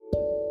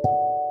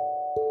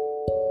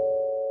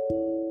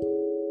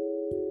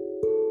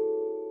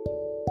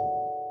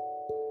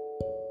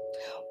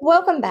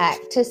Welcome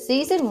back to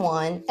Season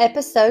 1,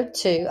 Episode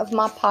 2 of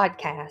my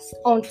podcast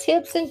on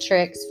tips and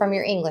tricks from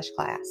your English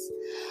class.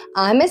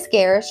 I'm Miss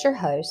Garris, your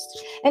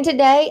host, and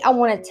today I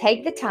want to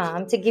take the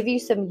time to give you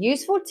some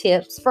useful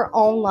tips for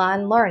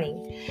online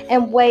learning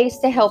and ways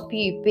to help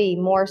you be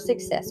more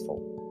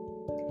successful.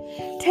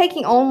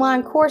 Taking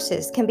online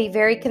courses can be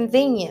very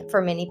convenient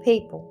for many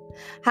people.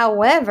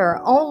 However,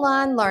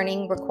 online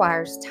learning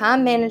requires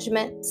time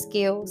management,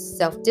 skills,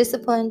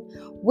 self-discipline,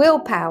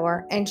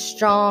 willpower, and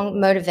strong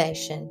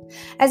motivation,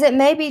 as it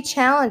may be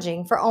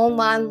challenging for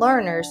online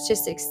learners to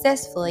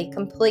successfully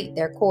complete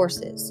their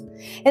courses.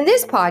 In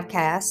this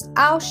podcast,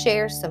 I'll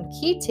share some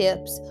key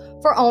tips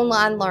for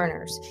online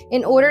learners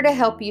in order to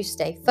help you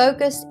stay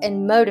focused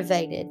and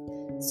motivated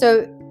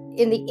so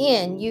in the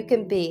end you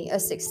can be a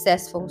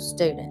successful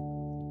student.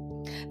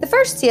 The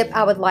first tip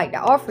I would like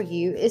to offer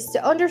you is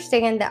to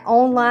understand that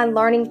online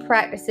learning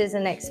practices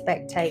and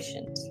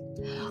expectations.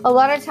 A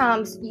lot of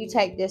times you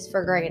take this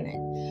for granted.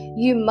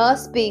 You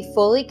must be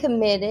fully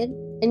committed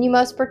and you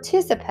must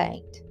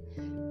participate.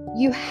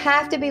 You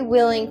have to be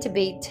willing to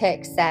be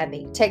tech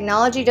savvy.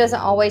 Technology doesn't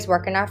always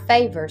work in our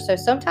favor, so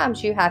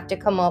sometimes you have to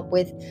come up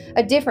with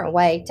a different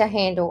way to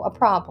handle a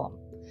problem.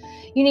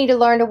 You need to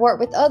learn to work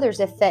with others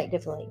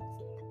effectively,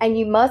 and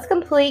you must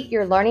complete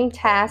your learning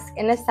tasks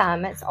and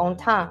assignments on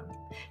time.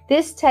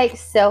 This takes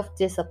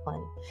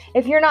self-discipline.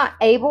 If you're not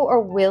able or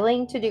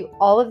willing to do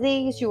all of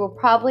these, you will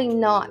probably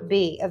not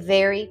be a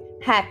very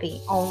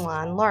happy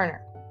online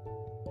learner.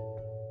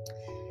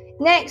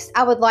 Next,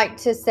 I would like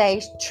to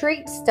say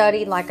treat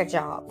study like a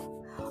job.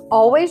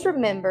 Always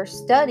remember,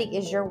 study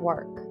is your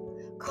work.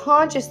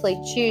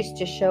 Consciously choose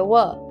to show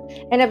up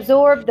and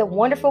absorb the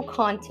wonderful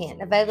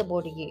content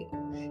available to you.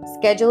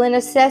 Schedule in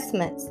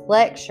assessments,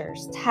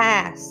 lectures,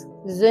 tasks,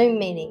 Zoom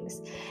meetings,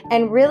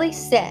 and really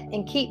set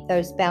and keep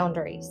those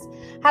boundaries.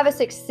 Have a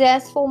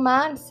successful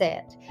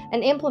mindset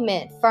and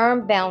implement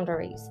firm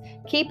boundaries.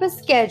 Keep a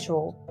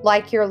schedule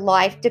like your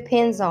life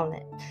depends on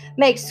it.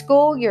 Make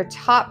school your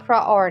top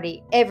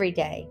priority every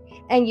day,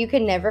 and you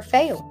can never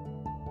fail.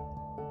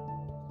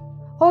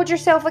 Hold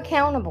yourself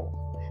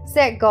accountable.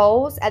 Set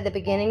goals at the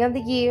beginning of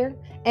the year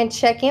and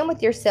check in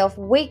with yourself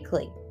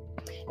weekly.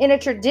 In a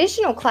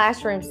traditional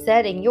classroom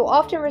setting, you'll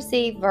often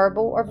receive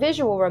verbal or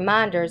visual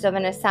reminders of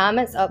an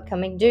assignment's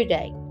upcoming due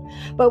date.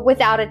 But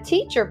without a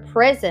teacher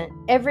present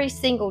every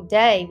single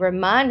day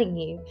reminding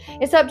you,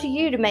 it's up to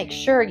you to make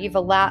sure you've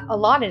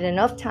allotted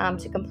enough time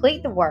to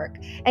complete the work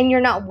and you're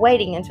not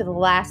waiting until the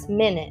last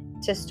minute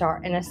to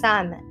start an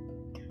assignment.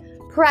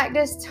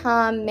 Practice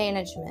time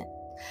management.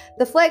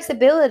 The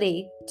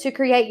flexibility to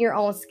create your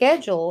own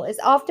schedule is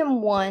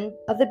often one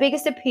of the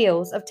biggest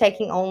appeals of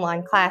taking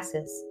online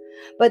classes.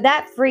 But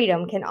that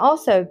freedom can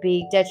also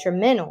be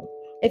detrimental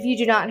if you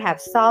do not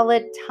have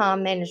solid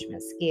time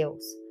management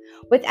skills.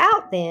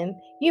 Without them,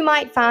 you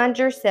might find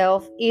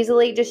yourself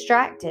easily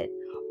distracted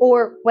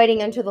or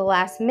waiting until the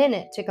last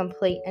minute to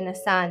complete an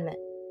assignment.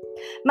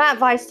 My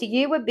advice to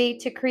you would be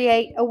to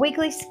create a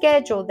weekly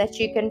schedule that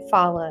you can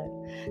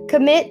follow.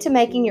 Commit to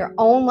making your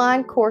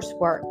online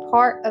coursework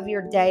part of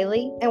your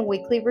daily and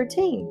weekly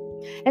routine,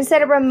 and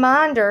set a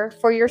reminder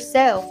for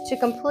yourself to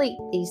complete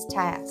these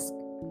tasks.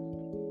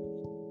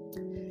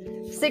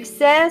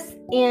 Success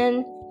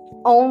in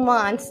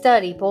online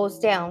study boils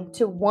down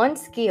to one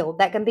skill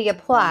that can be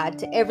applied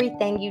to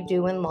everything you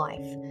do in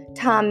life: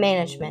 time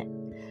management.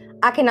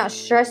 I cannot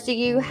stress to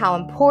you how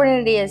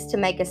important it is to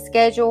make a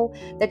schedule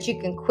that you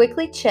can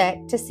quickly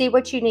check to see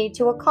what you need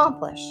to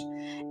accomplish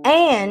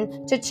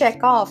and to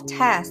check off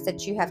tasks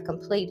that you have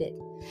completed.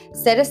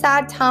 Set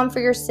aside time for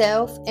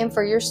yourself and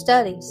for your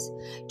studies.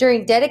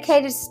 During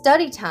dedicated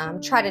study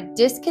time, try to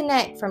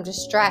disconnect from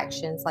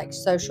distractions like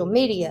social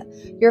media,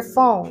 your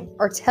phone,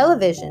 or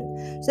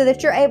television so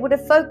that you're able to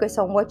focus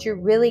on what you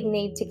really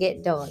need to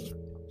get done.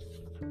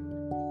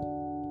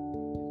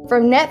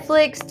 From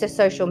Netflix to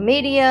social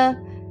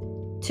media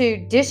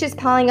to dishes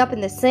piling up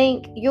in the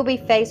sink, you'll be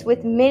faced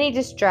with many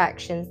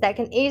distractions that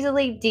can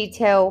easily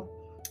derail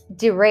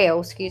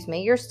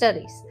your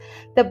studies.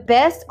 The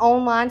best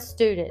online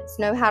students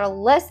know how to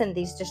lessen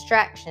these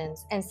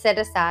distractions and set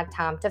aside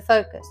time to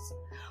focus.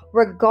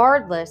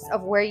 Regardless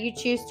of where you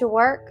choose to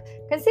work,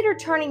 consider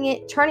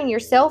turning your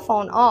cell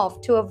phone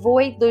off to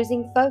avoid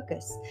losing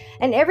focus.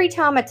 And every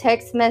time a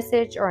text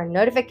message or a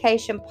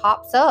notification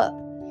pops up,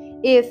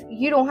 if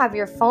you don't have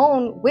your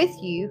phone with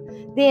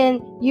you,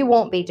 then you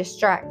won't be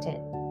distracted.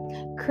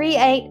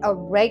 Create a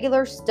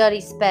regular study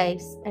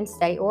space and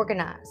stay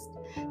organized.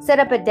 Set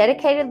up a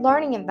dedicated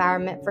learning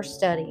environment for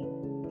studying.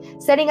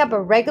 Setting up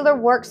a regular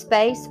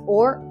workspace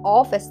or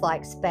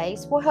office-like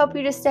space will help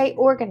you to stay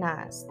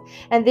organized,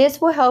 and this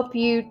will help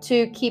you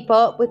to keep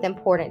up with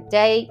important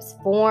dates,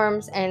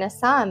 forms, and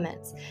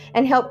assignments,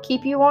 and help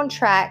keep you on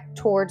track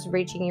towards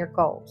reaching your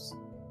goals.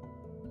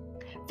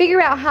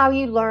 Figure out how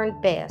you learn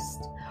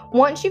best.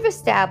 Once you've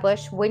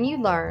established when you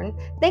learn,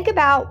 think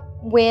about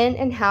when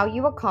and how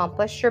you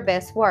accomplish your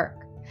best work.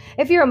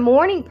 If you're a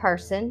morning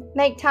person,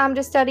 make time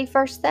to study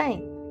first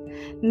thing.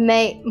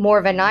 More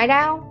of a night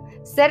owl?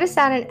 Set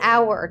aside an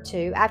hour or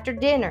two after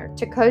dinner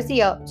to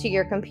cozy up to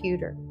your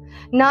computer.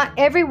 Not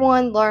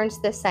everyone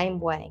learns the same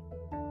way.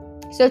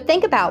 So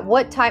think about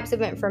what types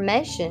of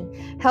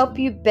information help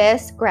you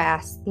best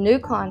grasp new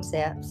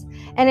concepts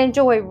and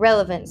enjoy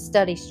relevant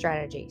study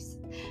strategies.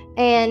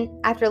 And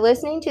after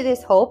listening to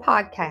this whole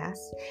podcast,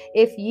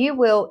 if you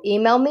will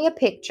email me a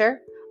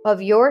picture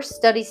of your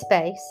study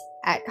space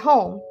at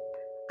home,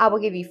 I will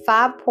give you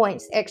 5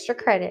 points extra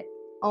credit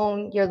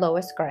on your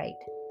lowest grade.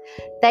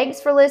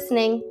 Thanks for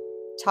listening.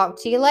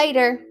 Talk to you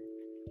later.